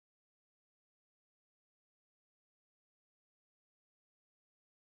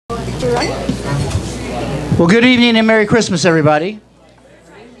Well, good evening and Merry Christmas, everybody.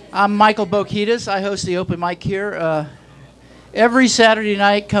 I'm Michael Bokitas. I host the open mic here every Saturday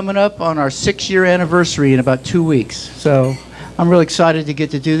night coming up on our 6-year anniversary in about 2 weeks. So I'm really excited to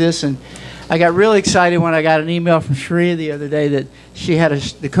get to do this. And I got really excited when I got an email from Cherie the other day that she had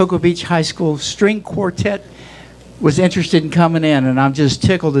the Cocoa Beach High School String Quartet was interested in coming in, and I'm just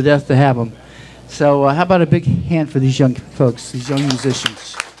tickled to death to have them. So how about a big hand for these young folks, these young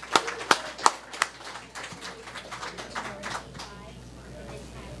musicians.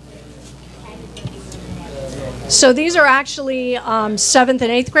 So these are actually 7th and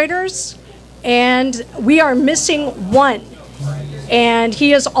 8th graders, and we are missing one. And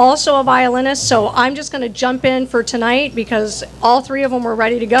he is also a violinist, so I'm just going to jump in for tonight because all 3 of them were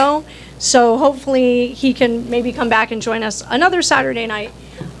ready to go. So hopefully he can maybe come back and join us another Saturday night.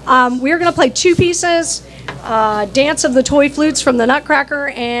 We're going to play 2 pieces, Dance of the Toy Flutes from the Nutcracker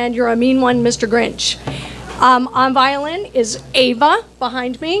and You're a Mean One, Mr. Grinch. On violin is Ava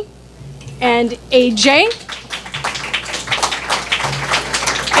behind me and AJ.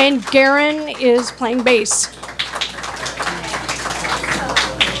 And Garen is playing bass.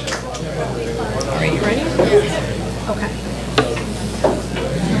 Are you ready? Okay.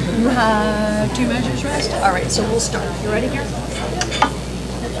 You have 2 measures rest? All right, so we'll start. You ready here? 1,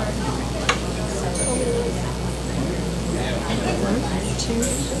 2,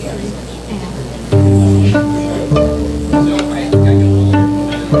 3, and...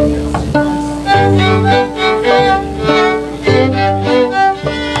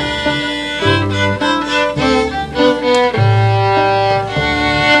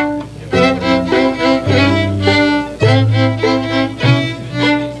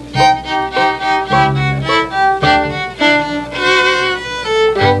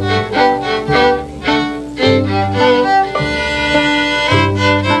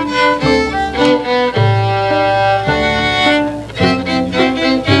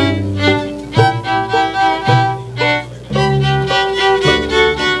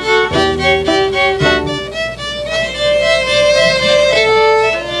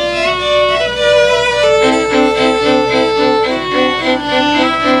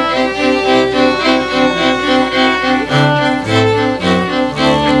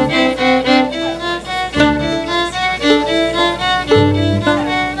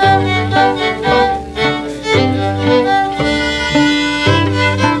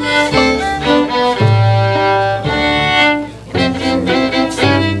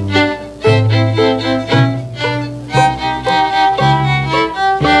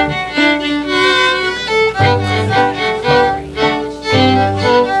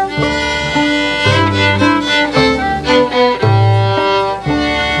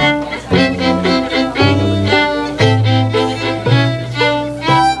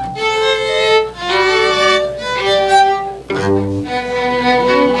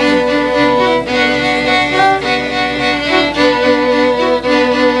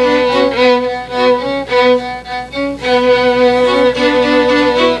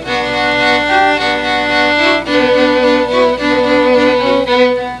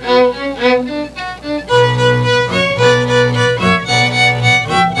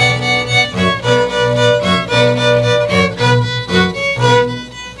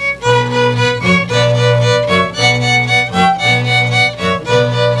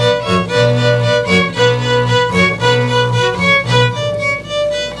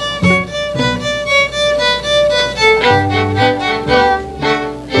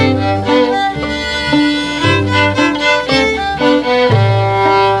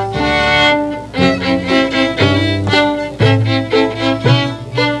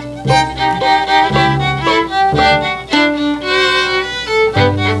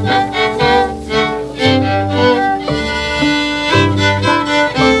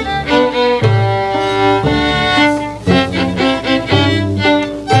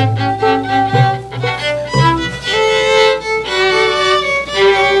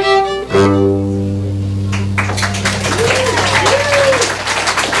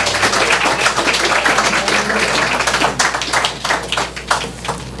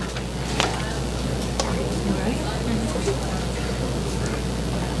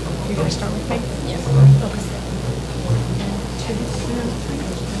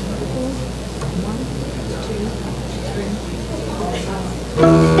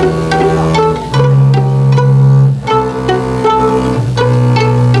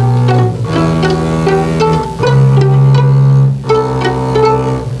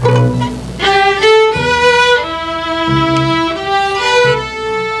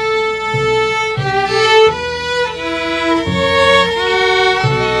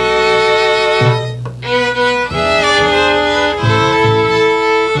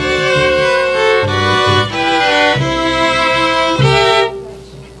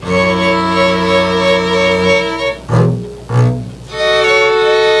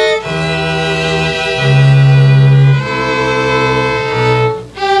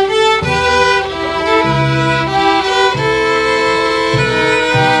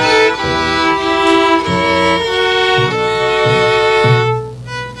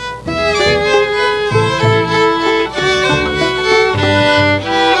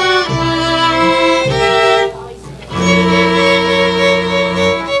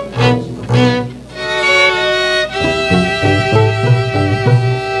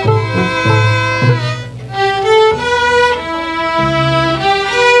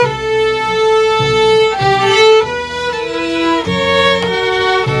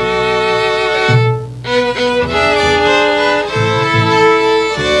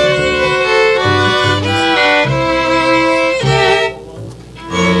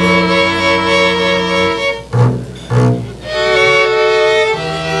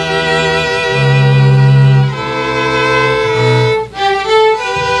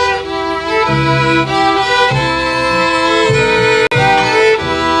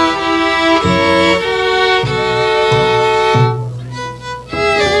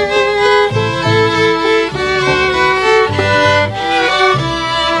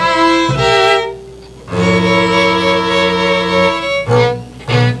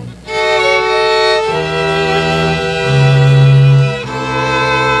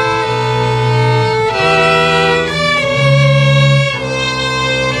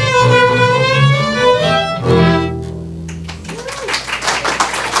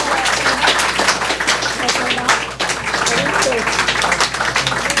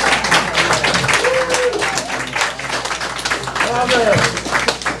 Bravo.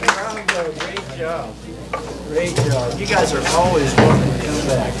 Great job. Great job. You guys are always welcome to come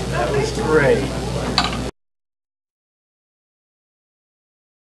back. That was great.